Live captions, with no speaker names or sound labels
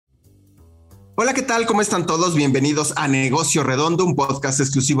Hola, ¿qué tal? ¿Cómo están todos? Bienvenidos a Negocio Redondo, un podcast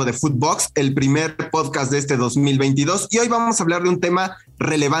exclusivo de Footbox, el primer podcast de este 2022. Y hoy vamos a hablar de un tema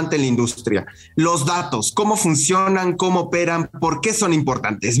relevante en la industria: los datos, cómo funcionan, cómo operan, por qué son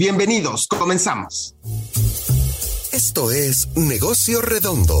importantes. Bienvenidos, comenzamos. Esto es Negocio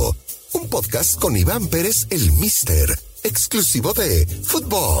Redondo, un podcast con Iván Pérez, el Mister, exclusivo de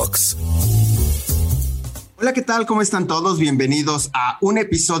Footbox. Hola, ¿qué tal? ¿Cómo están todos? Bienvenidos a un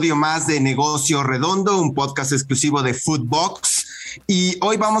episodio más de Negocio Redondo, un podcast exclusivo de Footbox. Y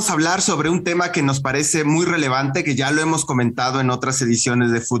hoy vamos a hablar sobre un tema que nos parece muy relevante, que ya lo hemos comentado en otras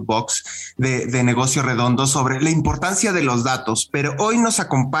ediciones de Footbox, de Negocio Redondo, sobre la importancia de los datos. Pero hoy nos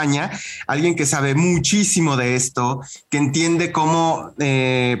acompaña alguien que sabe muchísimo de esto, que entiende cómo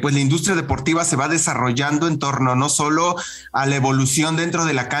pues la industria deportiva se va desarrollando en torno no solo a la evolución dentro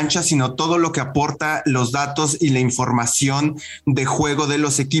de la cancha, sino todo lo que aporta los datos y la información de juego de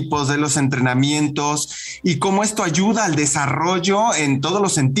los equipos, de los entrenamientos, y cómo esto ayuda al desarrollo en todos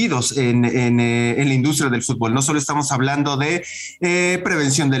los sentidos en la industria del fútbol. No solo estamos hablando de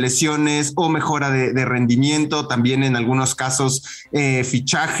prevención de lesiones o mejora de rendimiento, también en algunos casos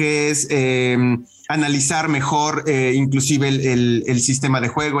fichajes, analizar mejor inclusive el sistema de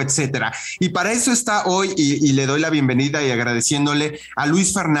juego, etcétera. Y para eso está hoy, y le doy la bienvenida y agradeciéndole a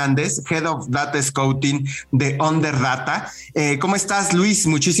Luis Fernández, Head of Data Scouting de Underdata. ¿Cómo estás, Luis?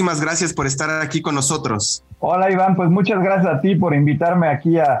 Muchísimas gracias por estar aquí con nosotros. Hola, Iván, pues muchas gracias a ti por invitarme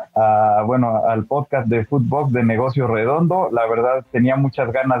aquí al podcast de Footbox de Negocio Redondo. La verdad tenía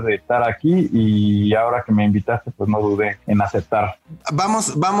muchas ganas de estar aquí y ahora que me invitaste pues no dudé en aceptar.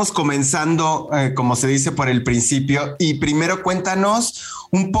 Vamos comenzando, como se dice, por el principio, y primero cuéntanos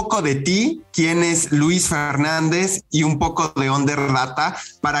un poco de ti, quién es Luis Fernández y un poco de Underdata,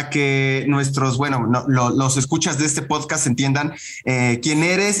 para que nuestros, los escuchas de este podcast entiendan quién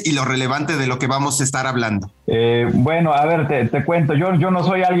eres y lo relevante de lo que vamos a estar hablando. A ver, te cuento, yo no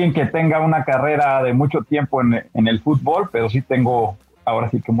soy alguien que tenga una carrera de mucho tiempo en el fútbol, pero sí tengo ahora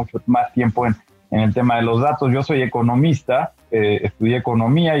sí que mucho más tiempo en el tema de los datos. Yo soy economista, estudié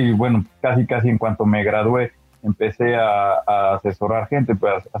economía y casi en cuanto me gradué empecé a asesorar gente,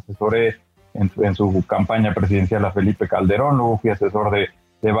 pues asesoré en su campaña presidencial a Felipe Calderón, luego fui asesor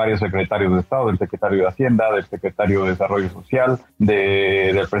de varios secretarios de Estado, del secretario de Hacienda, del secretario de Desarrollo Social,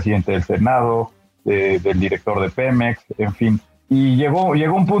 del presidente del Senado, del director de Pemex, en fin. Y llegó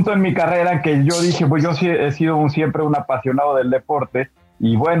un punto en mi carrera en que yo dije, pues yo sí he sido siempre un apasionado del deporte,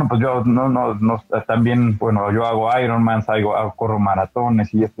 y pues yo también, yo hago Ironman, corro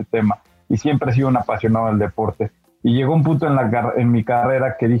maratones y este tema, y siempre he sido un apasionado del deporte. Y llegó un punto en mi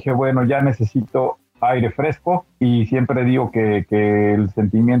carrera que dije, ya necesito aire fresco, y siempre digo que el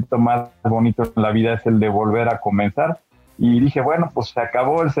sentimiento más bonito en la vida es el de volver a comenzar. Y dije, pues se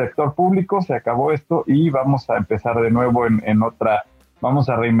acabó el sector público, se acabó esto y vamos a empezar de nuevo en otra, vamos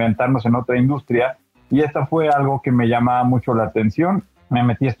a reinventarnos en otra industria. Y esta fue algo que me llamaba mucho la atención. Me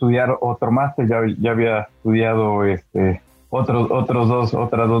metí a estudiar otro máster, ya había estudiado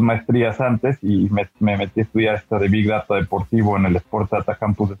otras dos maestrías antes, y me metí a estudiar esta de Big Data Deportivo en el Sports Data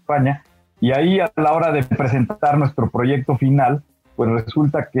Campus de España. Y ahí, a la hora de presentar nuestro proyecto final, pues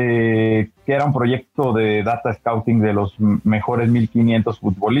resulta que era un proyecto de data scouting de los mejores 1,500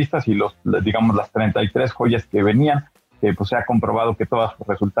 futbolistas y las 33 joyas que venían, que pues se ha comprobado que todas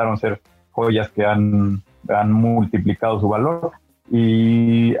resultaron ser joyas que han multiplicado su valor.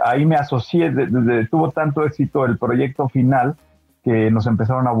 Y ahí me asocié, tuvo tanto éxito el proyecto final que nos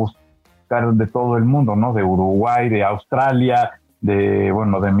empezaron a buscar de todo el mundo, ¿no? De Uruguay, de Australia, de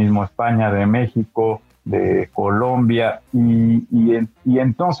mismo España, de México, de Colombia, y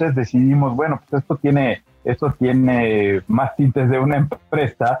entonces decidimos, pues esto tiene más tintes de una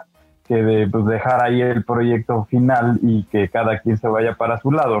empresa que de dejar ahí el proyecto final y que cada quien se vaya para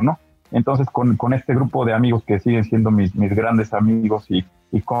su lado, ¿no? Entonces con este grupo de amigos que siguen siendo mis grandes amigos y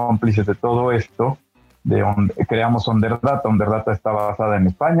cómplices de todo esto, creamos Underdata. Underdata está basada en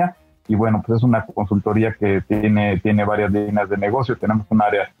España y pues es una consultoría que tiene varias líneas de negocio. Tenemos un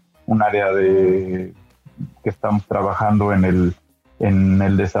área que estamos trabajando en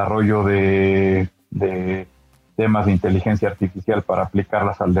el desarrollo de temas de inteligencia artificial para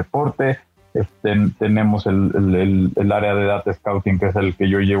aplicarlas al deporte. Tenemos el área de data scouting, que es el que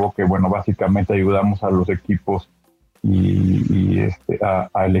yo llevo, que básicamente ayudamos a los equipos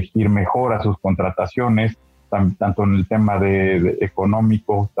a elegir mejor a sus contrataciones, tanto en el tema de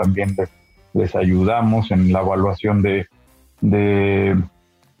económico, también les ayudamos en la evaluación de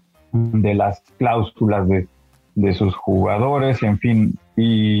las cláusulas de sus jugadores, en fin,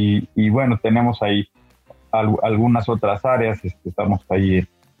 y tenemos ahí algunas otras áreas. Estamos ahí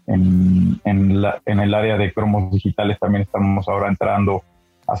en el área de cromos digitales también estamos ahora entrando,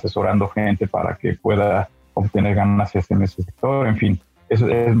 asesorando gente para que pueda obtener ganancias en ese sector. En fin, eso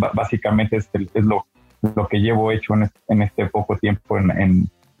es básicamente es lo que llevo hecho en este poco tiempo en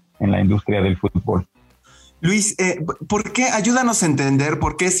la industria del fútbol. Luis, ¿por qué? Ayúdanos a entender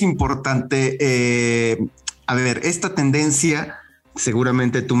por qué es importante, esta tendencia.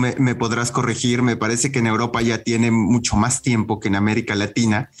 Seguramente tú me podrás corregir. Me parece que en Europa ya tiene mucho más tiempo que en América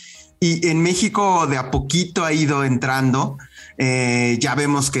Latina, y en México de a poquito ha ido entrando. Ya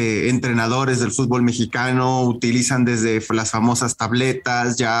vemos que entrenadores del fútbol mexicano utilizan desde las famosas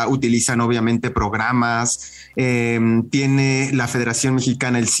tabletas, ya utilizan obviamente programas, tiene la Federación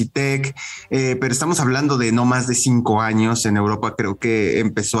Mexicana el CITEC, pero estamos hablando de no más de 5 años. En Europa creo que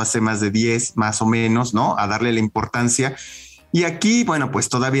empezó hace más de 10, más o menos, ¿no? A darle la importancia. Y aquí, bueno, pues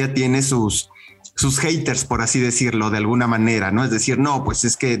todavía tiene sus haters, por así decirlo, de alguna manera, ¿no? Es decir, no, pues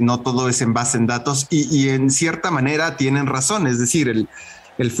es que no todo es en base en datos, y en cierta manera tienen razón. Es decir,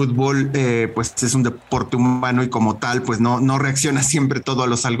 el fútbol, pues es un deporte humano y como tal, pues no reacciona siempre todo a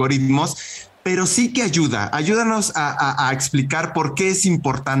los algoritmos, pero sí que ayúdanos a explicar por qué es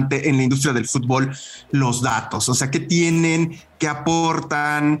importante en la industria del fútbol los datos. O sea, qué tienen, qué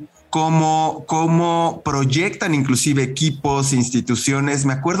aportan, cómo proyectan inclusive equipos, instituciones.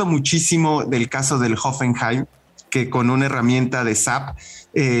 Me acuerdo muchísimo del caso del Hoffenheim, que con una herramienta de SAP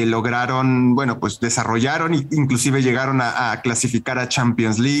lograron, bueno, pues desarrollaron e inclusive llegaron a clasificar a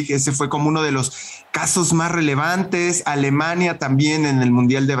Champions League. Ese fue como uno de los casos más relevantes. Alemania también en el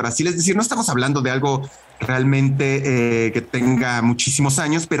Mundial de Brasil. Es decir, no estamos hablando de algo realmente que tenga muchísimos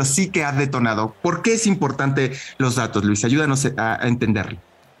años, pero sí que ha detonado. ¿Por qué es importante los datos, Luis? Ayúdanos a entenderlo.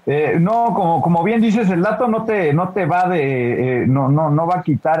 No, como bien dices, el dato no te va no va a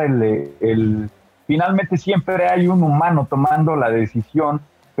quitar finalmente siempre hay un humano tomando la decisión,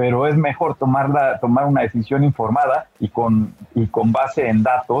 pero es mejor tomar una decisión informada y con base en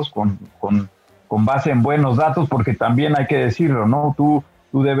datos, con base en buenos datos, porque también hay que decirlo, ¿no? Tú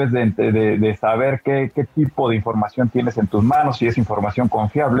debes de saber qué tipo de información tienes en tus manos, si es información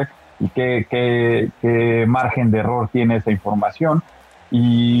confiable y qué margen de error tiene esa información.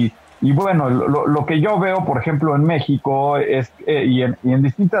 Y bueno, lo que yo veo, por ejemplo, en México es y en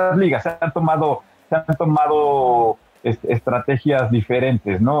distintas ligas se han tomado estrategias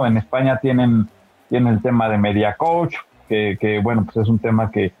diferentes, ¿no? En España tienen el tema de Media Coach, que bueno, pues es un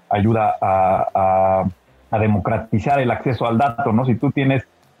tema que ayuda a democratizar el acceso al dato, ¿no? Si tú tienes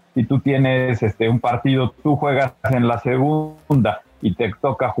un partido, tú juegas en la segunda y te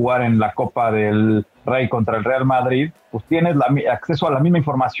toca jugar en la Copa del Rey contra el Real Madrid, pues tienes acceso a la misma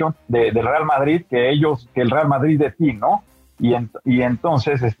información del Real Madrid que el Real Madrid de ti, ¿no? Y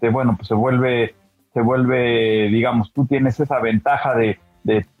entonces, bueno, pues se vuelve, digamos, tú tienes esa ventaja de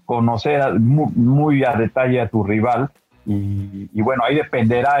conocer muy a detalle a tu rival, y bueno, ahí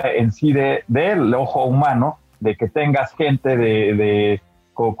dependerá en sí del ojo humano, de que tengas gente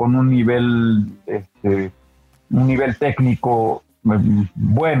con un nivel técnico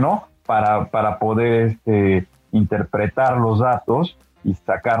bueno para poder interpretar los datos y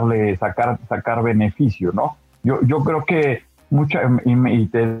sacar beneficio, ¿no? Yo creo que y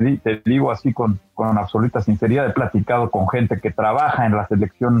te digo así con absoluta sinceridad, he platicado con gente que trabaja en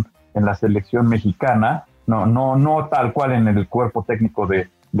la selección mexicana, no tal cual en el cuerpo técnico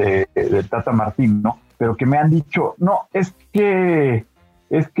de Tata Martino, pero que me han dicho, no, es que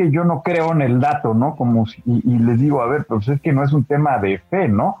yo no creo en el dato, ¿no? Y les digo, a ver, pues es que no es un tema de fe,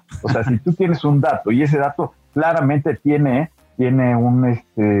 ¿no? O sea, si tú tienes un dato y ese dato claramente tiene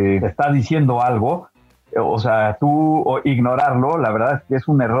está diciendo algo, o sea, tú ignorarlo, la verdad es que es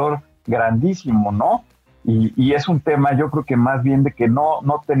un error grandísimo, ¿no? Y es un tema, yo creo que más bien de que no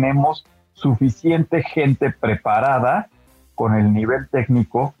tenemos suficiente gente preparada con el nivel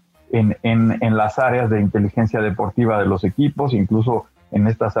técnico en las áreas de inteligencia deportiva de los equipos, incluso en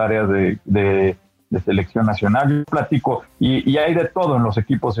estas áreas de selección nacional. Yo platico, y hay de todo en los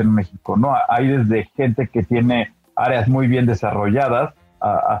equipos en México, ¿no? Hay desde gente que tiene áreas muy bien desarrolladas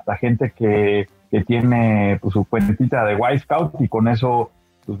hasta gente que tiene pues, su cuentita de White Scout, y con eso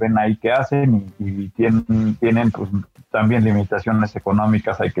pues ven ahí qué hacen, y tienen pues también limitaciones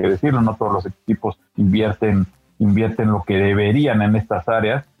económicas, hay que decirlo. No todos los equipos invierten lo que deberían en estas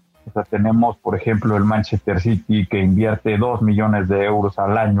áreas. O sea, tenemos, por ejemplo, el Manchester City, que invierte 2 millones de euros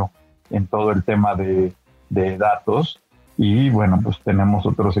al año en todo el tema de datos, y bueno, pues tenemos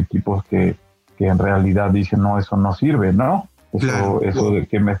otros equipos que en realidad dicen, no, eso no sirve, ¿no? Eso de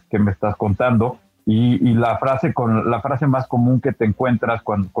que me estás contando. Y la frase más común que te encuentras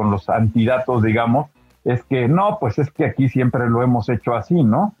con los antidatos, digamos, es que no, pues es que aquí siempre lo hemos hecho así,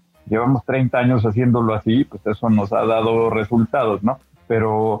 ¿no? llevamos 30 años haciéndolo así, pues eso nos ha dado resultados, ¿no?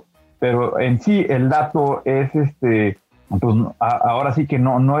 Pero en sí el dato es pues ahora sí que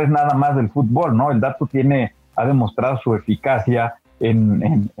no es nada más del fútbol, ¿no? El dato ha demostrado su eficacia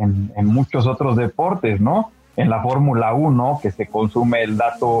en muchos otros deportes, ¿no? En la Fórmula 1, que se consume el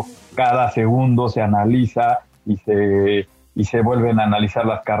dato cada segundo, se analiza y se vuelven a analizar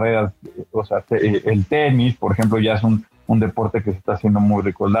las carreras. O sea, el tenis, por ejemplo, ya es un deporte que se está haciendo muy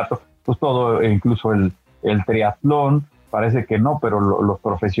rico el dato. Pues todo, incluso el triatlón, parece que no, pero los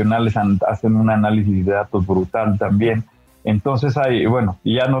profesionales hacen un análisis de datos brutal también. Entonces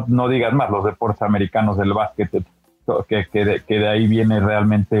y ya no digas más, los deportes americanos, el básquet, que de ahí viene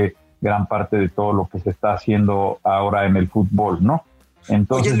realmente gran parte de todo lo que se está haciendo ahora en el fútbol, ¿no?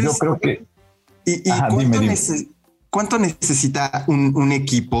 Entonces, oye, Luis, yo creo que... ¿Cuánto necesita un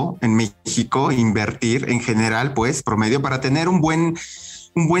equipo en México invertir en general, pues, promedio, para tener un buen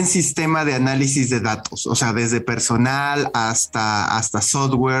sistema de análisis de datos? O sea, desde personal hasta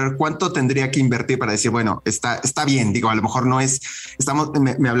software. ¿Cuánto tendría que invertir para decir, bueno, está bien? Digo, a lo mejor no es...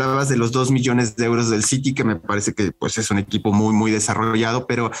 Me hablabas de los 2 millones de euros del City, que me parece que pues es un equipo muy, muy desarrollado,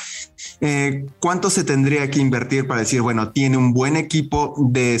 pero ¿cuánto se tendría que invertir para decir, bueno, tiene un buen equipo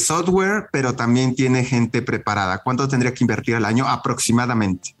de software, pero también tiene gente preparada? ¿Cuánto tendría que invertir al año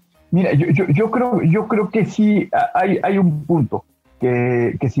aproximadamente? Mira, yo creo que sí hay un punto.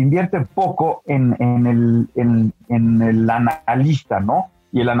 Que se invierte poco en el analista, ¿no?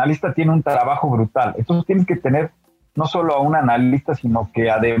 Y el analista tiene un trabajo brutal. Entonces tienes que tener no solo a un analista, sino que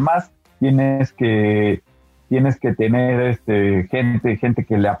además tienes que tener gente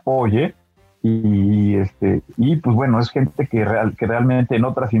que le apoye y pues bueno, es gente que realmente en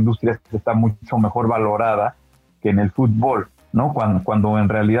otras industrias está mucho mejor valorada que en el fútbol, ¿no? Cuando en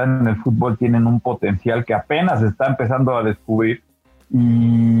realidad en el fútbol tienen un potencial que apenas se está empezando a descubrir.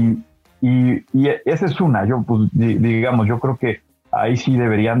 Y esa es una, yo creo que ahí sí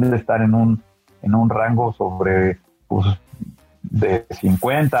deberían de estar en un rango sobre pues de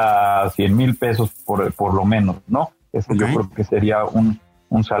 50 a 100 mil pesos por lo menos, ¿no? Ese okay. Yo creo que sería un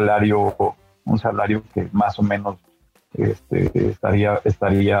salario que más o menos estaría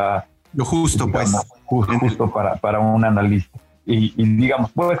lo justo, digamos, pues justo para un analista. Y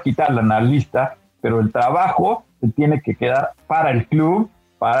digamos, puedes quitar al analista, pero el trabajo se tiene que quedar para el club,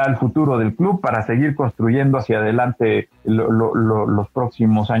 para el futuro del club, para seguir construyendo hacia adelante los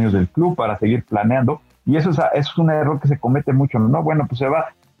próximos años del club, para seguir planeando. Y eso es un error que se comete mucho, ¿no? Bueno, pues se va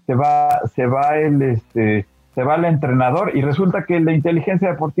el entrenador y resulta que la inteligencia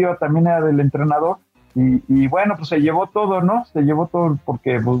deportiva también era del entrenador y bueno, pues se llevó todo, ¿no? Se llevó todo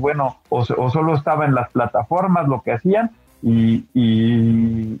porque, pues bueno, o solo estaba en las plataformas lo que hacían,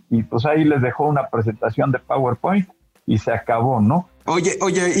 y pues ahí les dejó una presentación de PowerPoint y se acabó, ¿no? Oye,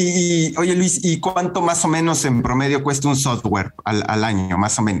 Luis, ¿y cuánto más o menos en promedio cuesta un software al año,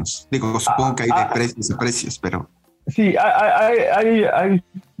 más o menos? Digo, supongo que hay de precios y precios, pero... Sí, hay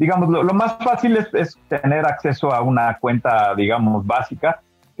digamos, lo más fácil es tener acceso a una cuenta, digamos, básica,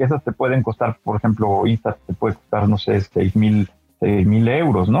 que esas te pueden costar, por ejemplo, Insta te puede costar, no sé, 6,000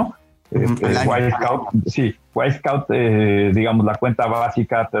 euros, ¿no? Wisecout, digamos, la cuenta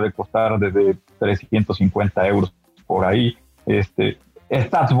básica te debe costar desde 350 euros por ahí.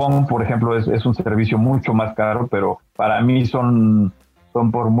 StatsBomb, por ejemplo, es un servicio mucho más caro, pero para mí son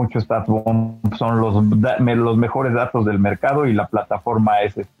por mucho StatsBomb, son los mejores datos del mercado y la plataforma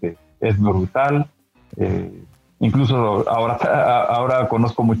es brutal. Incluso ahora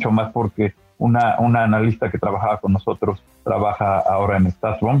conozco mucho más porque una analista que trabajaba con nosotros trabaja ahora en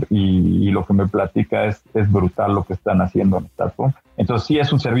StatsBomb y lo que me platica es brutal lo que están haciendo en StatsBomb. Entonces sí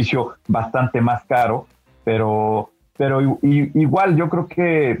es un servicio bastante más caro, pero igual yo creo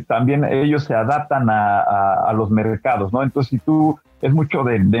que también ellos se adaptan a los mercados, ¿no? Entonces si tú es mucho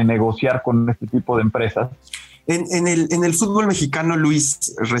de negociar con este tipo de empresas. En el fútbol mexicano,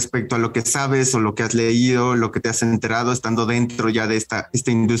 Luis, respecto a lo que sabes o lo que has leído, lo que te has enterado estando dentro ya de esta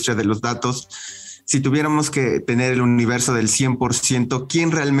industria de los datos, si tuviéramos que tener el universo del 100%,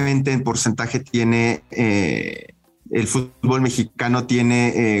 ¿quién realmente en porcentaje tiene el fútbol mexicano?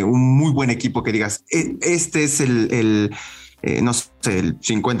 Tiene un muy buen equipo que digas, este es no sé, el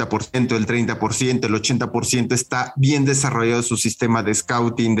 50%, el 30%, el 80% está bien desarrollado su sistema de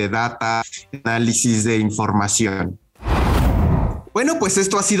scouting, de data, análisis de información. Bueno, pues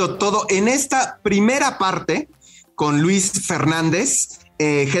esto ha sido todo en esta primera parte con Luis Fernández,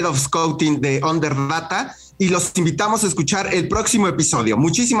 Head of Scouting de Under Data, y los invitamos a escuchar el próximo episodio.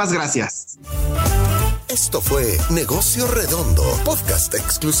 Muchísimas gracias. Esto fue Negocio Redondo, podcast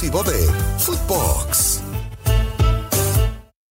exclusivo de Footbox.